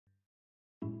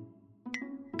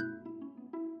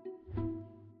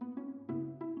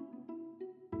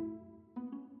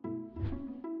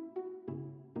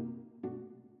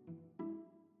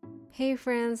Hey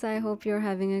friends, I hope you're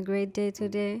having a great day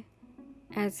today.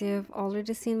 As you've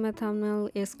already seen my thumbnail,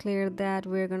 it's clear that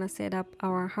we're gonna set up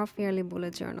our half-yearly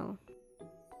bullet journal.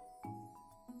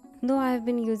 Though I've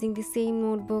been using the same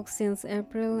notebook since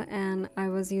April and I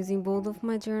was using both of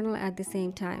my journal at the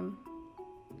same time.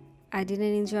 I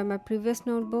didn't enjoy my previous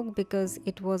notebook because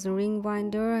it was a ring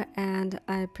binder and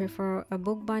I prefer a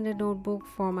bookbinder notebook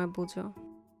for my bujo.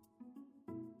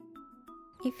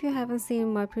 If you haven't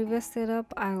seen my previous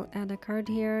setup, I'll add a card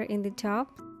here in the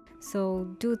top,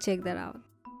 so do check that out.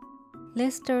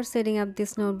 Let's start setting up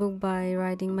this notebook by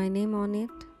writing my name on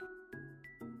it.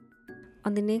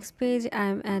 On the next page,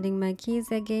 I'm adding my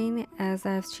keys again as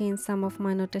I've changed some of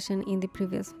my notation in the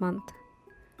previous month.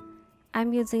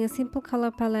 I'm using a simple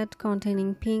color palette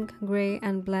containing pink, gray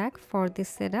and black for this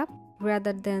setup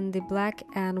rather than the black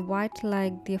and white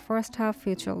like the first half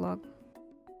future log.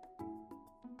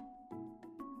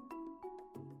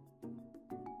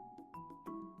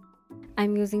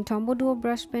 I'm using Tombow Duo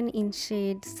brush pen in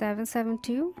shade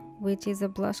 772, which is a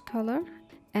blush color,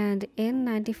 and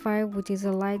N95, which is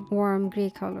a light warm gray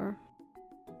color.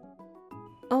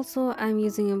 Also, I'm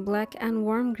using a black and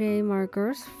warm gray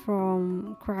markers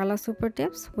from Crayola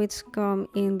Supertips, which come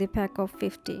in the pack of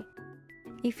 50.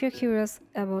 If you're curious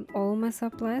about all my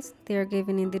supplies, they are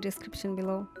given in the description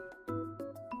below.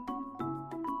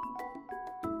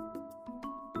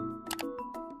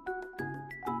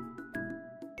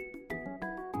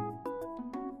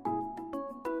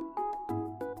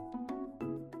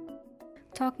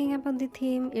 Talking about the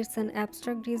theme, it's an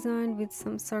abstract design with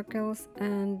some circles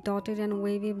and dotted and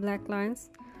wavy black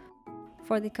lines.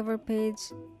 For the cover page,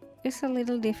 it's a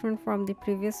little different from the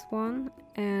previous one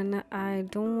and I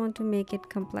don't want to make it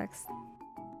complex.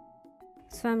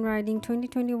 So I'm writing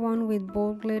 2021 with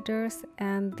bold letters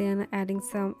and then adding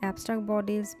some abstract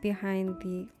bodies behind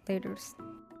the letters.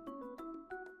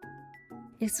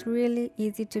 It's really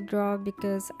easy to draw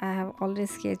because I have already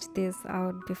sketched this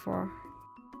out before.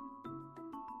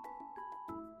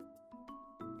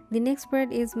 The next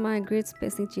spread is my grid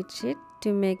spacing cheat sheet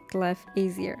to make life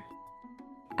easier.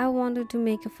 I wanted to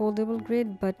make a foldable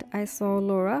grid, but I saw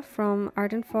Laura from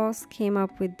Art & Fox came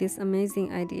up with this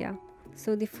amazing idea.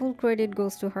 So the full credit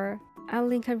goes to her. I'll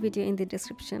link her video in the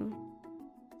description.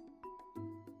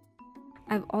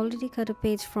 I've already cut a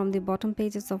page from the bottom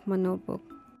pages of my notebook.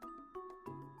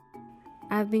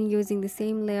 I've been using the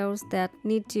same layouts that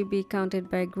need to be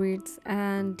counted by grids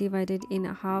and divided in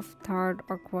a half, third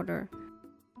or quarter.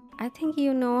 I think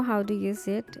you know how to use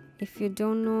it. If you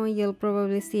don't know, you'll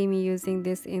probably see me using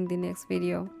this in the next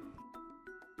video.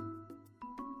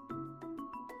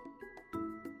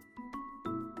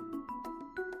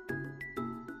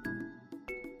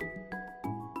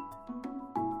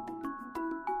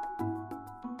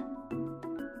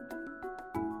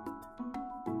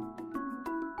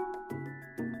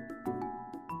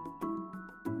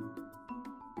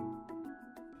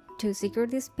 To secure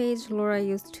this page, Laura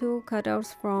used two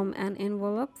cutouts from an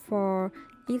envelope for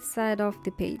each side of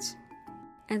the page.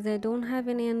 As I don't have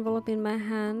any envelope in my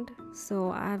hand,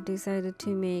 so I have decided to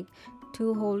make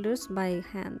two holders by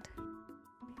hand.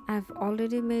 I've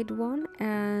already made one,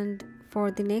 and for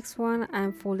the next one,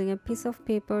 I'm folding a piece of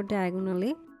paper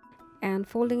diagonally and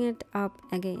folding it up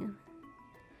again.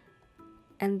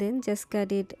 And then just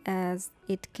cut it as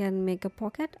it can make a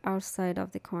pocket outside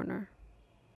of the corner.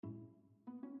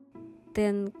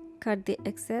 Then cut the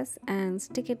excess and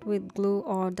stick it with glue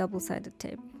or double-sided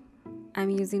tape. I'm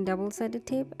using double-sided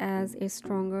tape as it's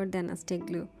stronger than a stick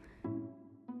glue.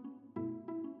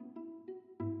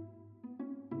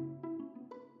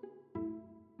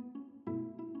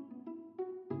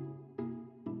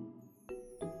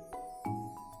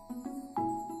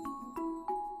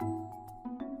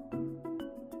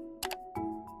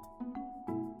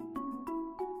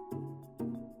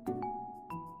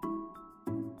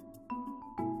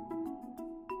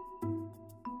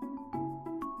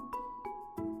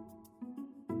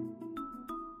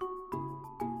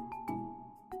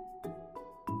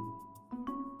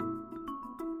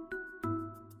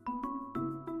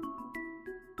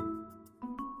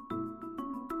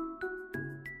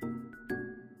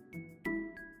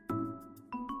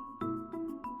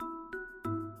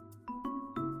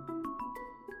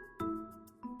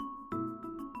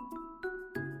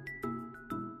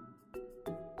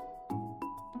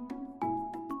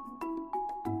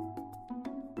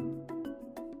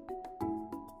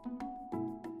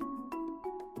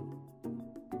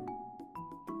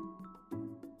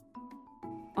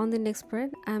 On the next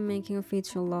spread, I'm making a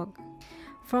feature log.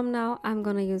 From now, I'm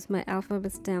gonna use my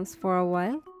alphabet stamps for a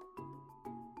while.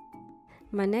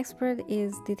 My next spread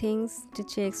is the things to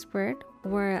check spread,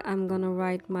 where I'm gonna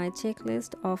write my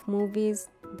checklist of movies,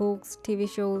 books, TV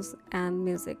shows, and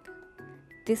music.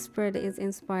 This spread is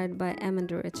inspired by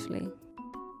Amanda Richley.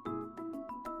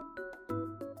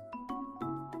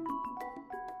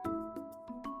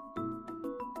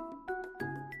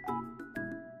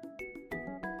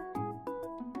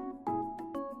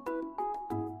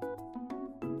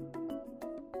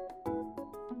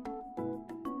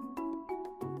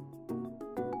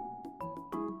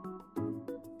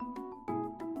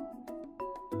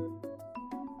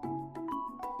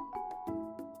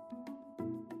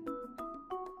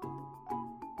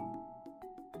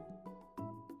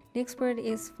 Next spread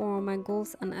is for my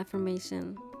goals and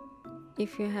affirmation.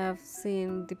 If you have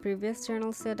seen the previous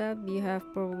journal setup, you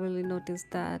have probably noticed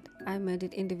that I made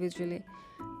it individually,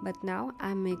 but now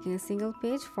I'm making a single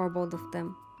page for both of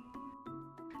them.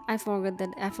 I forgot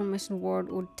that affirmation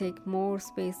word would take more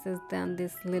spaces than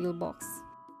this little box.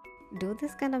 Do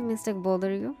this kind of mistake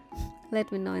bother you?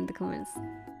 Let me know in the comments.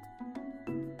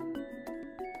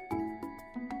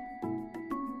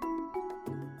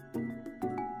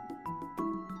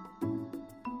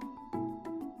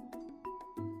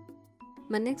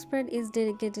 My next spread is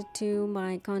dedicated to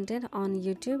my content on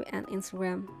YouTube and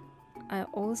Instagram. I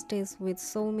always stay with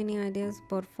so many ideas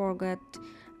but forget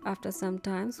after some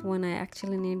times when I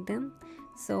actually need them.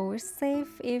 So it's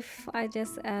safe if I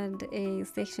just add a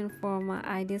section for my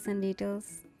ideas and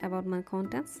details about my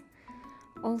contents.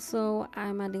 Also,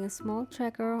 I'm adding a small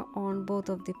tracker on both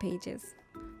of the pages.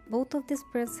 Both of the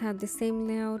spreads have the same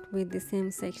layout with the same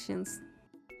sections.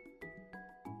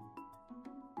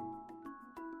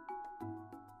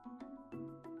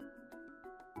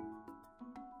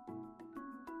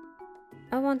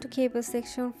 I want to keep a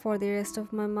section for the rest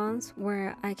of my months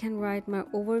where I can write my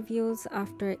overviews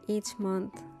after each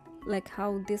month, like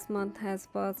how this month has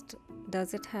passed,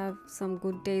 does it have some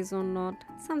good days or not,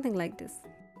 something like this.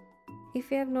 If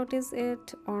you have noticed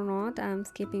it or not, I'm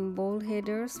skipping bold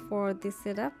headers for this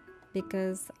setup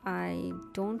because I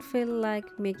don't feel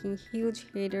like making huge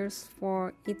headers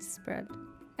for each spread,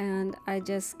 and I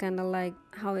just kinda like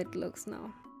how it looks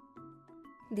now.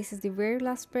 This is the very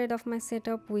last spread of my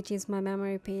setup, which is my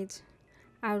memory page.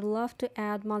 I would love to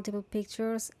add multiple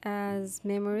pictures as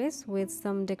memories with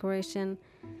some decoration.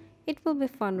 It will be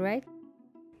fun, right?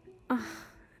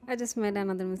 I just made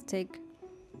another mistake.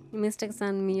 Mistakes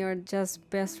and me are just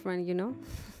best friends, you know?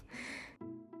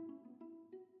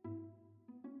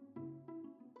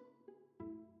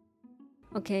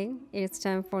 Okay, it's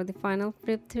time for the final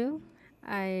flip through.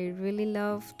 I really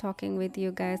love talking with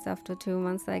you guys after 2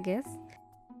 months, I guess.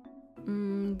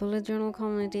 Bullet journal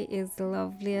community is the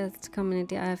loveliest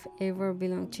community I've ever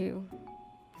belonged to.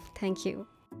 Thank you.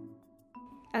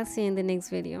 I'll see you in the next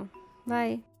video.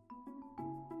 Bye.